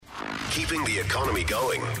keeping the economy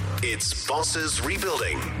going. It's Bosses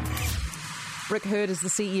Rebuilding. Rick Hurd is the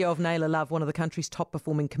CEO of Naylor Love, one of the country's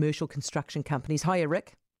top-performing commercial construction companies. Hiya,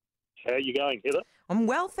 Rick. How are you going, Heather? I'm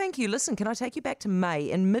well, thank you. Listen, can I take you back to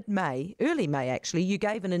May? In mid-May, early May actually, you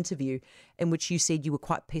gave an interview in which you said you were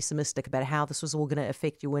quite pessimistic about how this was all going to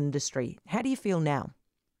affect your industry. How do you feel now?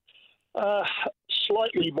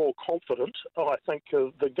 Slightly more confident. I think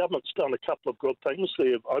the government's done a couple of good things.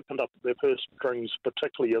 They've opened up their purse strings,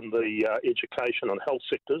 particularly in the education and health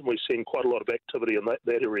sectors. We're seeing quite a lot of activity in that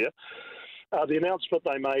area. The announcement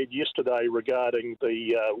they made yesterday regarding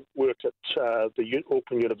the work at the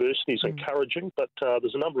Auckland University is encouraging, but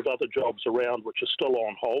there's a number of other jobs around which are still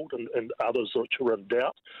on hold and others which are in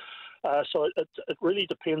doubt. So it really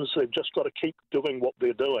depends. They've just got to keep doing what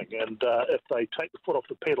they're doing, and if they take the foot off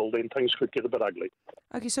the pedal, then things could get a bit ugly.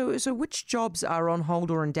 Okay, so which jobs are on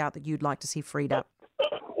hold or in doubt that you'd like to see freed up?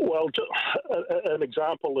 Well, an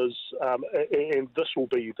example is, and this will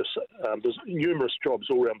be, there's numerous jobs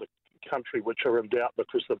all around the country which are in doubt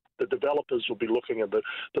because the developers will be looking and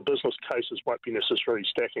the business cases won't be necessarily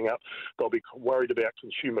stacking up. They'll be worried about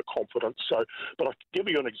consumer confidence. But I can give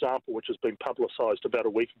you an example which has been publicised about a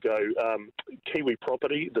week ago. Kiwi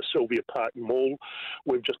Property, the Sylvia Park Mall,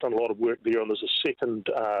 we've just done a lot of work there, and there's a second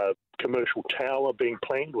commercial tower being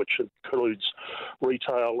planned, which includes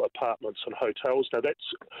retail, apartments and hotels. Now,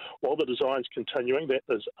 while the design's continuing, that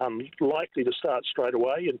is unlikely to start straight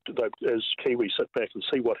away, and as Kiwi sit back and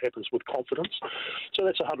see what happens with confidence. So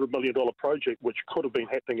that's a $100 million project, which could have been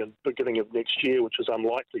happening in the beginning of next year, which is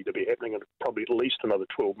unlikely to be happening in probably at least another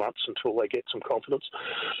 12 months until they get some confidence.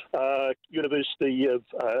 Auckland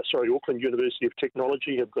University of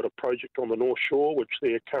Technology have got a project on the North Shore, which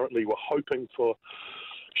they currently were hoping for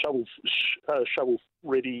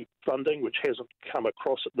shovel-ready funding, which hasn't come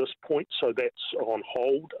across at this point, so that's on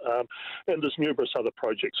hold. And there's numerous other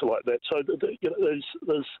projects like that. So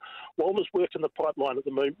while there's work in the pipeline at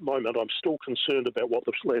the moment, I'm still concerned about what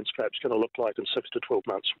this landscape's going to look like in 6 to 12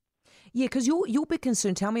 months. Yeah, because your big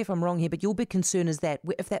concern, tell me if I'm wrong here, but your big concern is that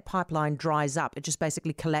if that pipeline dries up, it just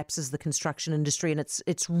basically collapses the construction industry, and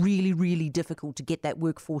it's really, really difficult to get that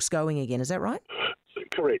workforce going again. Is that right?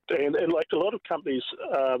 Correct. And like a lot of companies,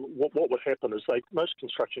 what would happen is most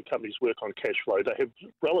construction companies work on cash flow. They have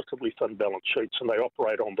relatively thin balance sheets and they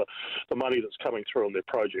operate on the money that's coming through on their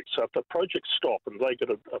projects. So if the projects stop and they get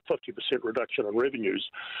a 50% reduction in revenues,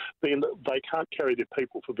 then they can't carry their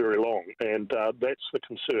people for very long. And that's the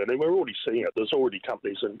concern. And we're already seeing it. There's already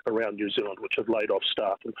companies around New Zealand which have laid off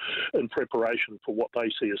staff in preparation for what they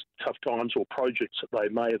see as tough times or projects that they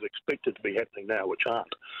may have expected to be happening now, which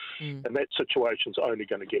aren't. And that situation's only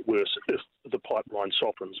going to get worse if the pipeline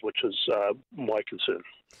softens, which is my concern.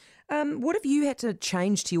 What have you had to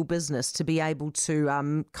change to your business to be able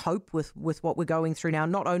to cope with what we're going through now?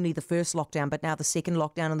 Not only the first lockdown, but now the second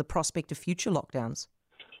lockdown and the prospect of future lockdowns.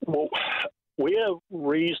 Well, we're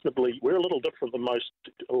a little different than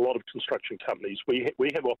a lot of construction companies. We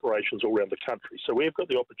have operations all around the country, so we've got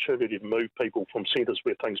the opportunity to move people from centres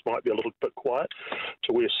where things might be a little bit quiet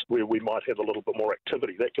to where we might have a little bit more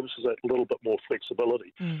activity. That gives us a little bit more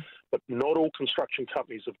flexibility. But not all construction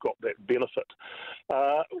companies have got that benefit.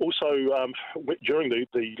 During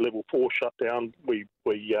the level 4 shutdown, we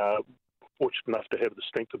fortunate enough to have the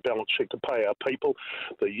strength of balance sheet to pay our people.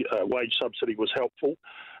 The wage subsidy was helpful.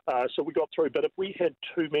 So we got through. But if we had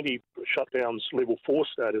too many shutdowns, level 4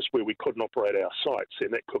 status, where we couldn't operate our sites, then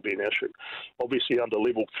that could be an issue. Obviously, under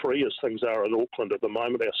level 3, as things are in Auckland at the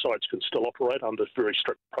moment, our sites can still operate under very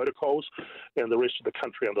strict protocols, and the rest of the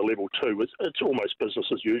country under level 2, it's almost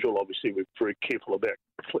business as usual. Obviously, we're very careful about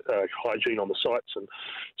hygiene on the sites and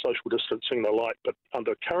social distancing and the like. But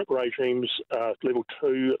under current regimes, level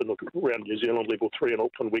 2 and around New Zealand, level 3 in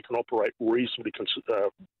Auckland, we can operate reasonably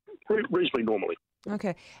normally.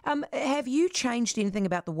 Okay. Have you changed anything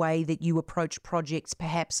about the way that you approach projects,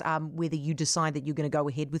 perhaps whether you decide that you're going to go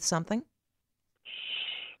ahead with something?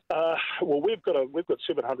 Well, we've got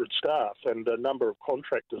 700 staff and a number of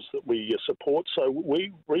contractors that we support, so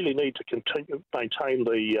we really need to maintain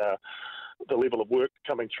the level of work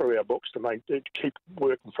coming through our books to keep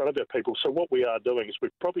work in front of our people. So what we are doing is we're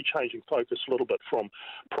probably changing focus a little bit from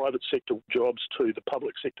private sector jobs to the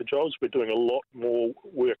public sector jobs. We're doing a lot more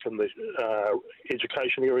work in the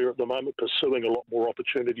education area at the moment, pursuing a lot more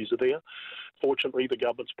opportunities there. Fortunately, the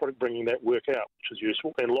government's bringing that work out, which is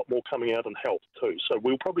useful, and a lot more coming out in health too. So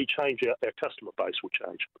we'll probably change our customer base will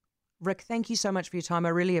change. Rick, thank you so much for your time. I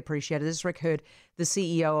really appreciate it. This is Rick Hurd, the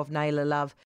CEO of Naylor Love.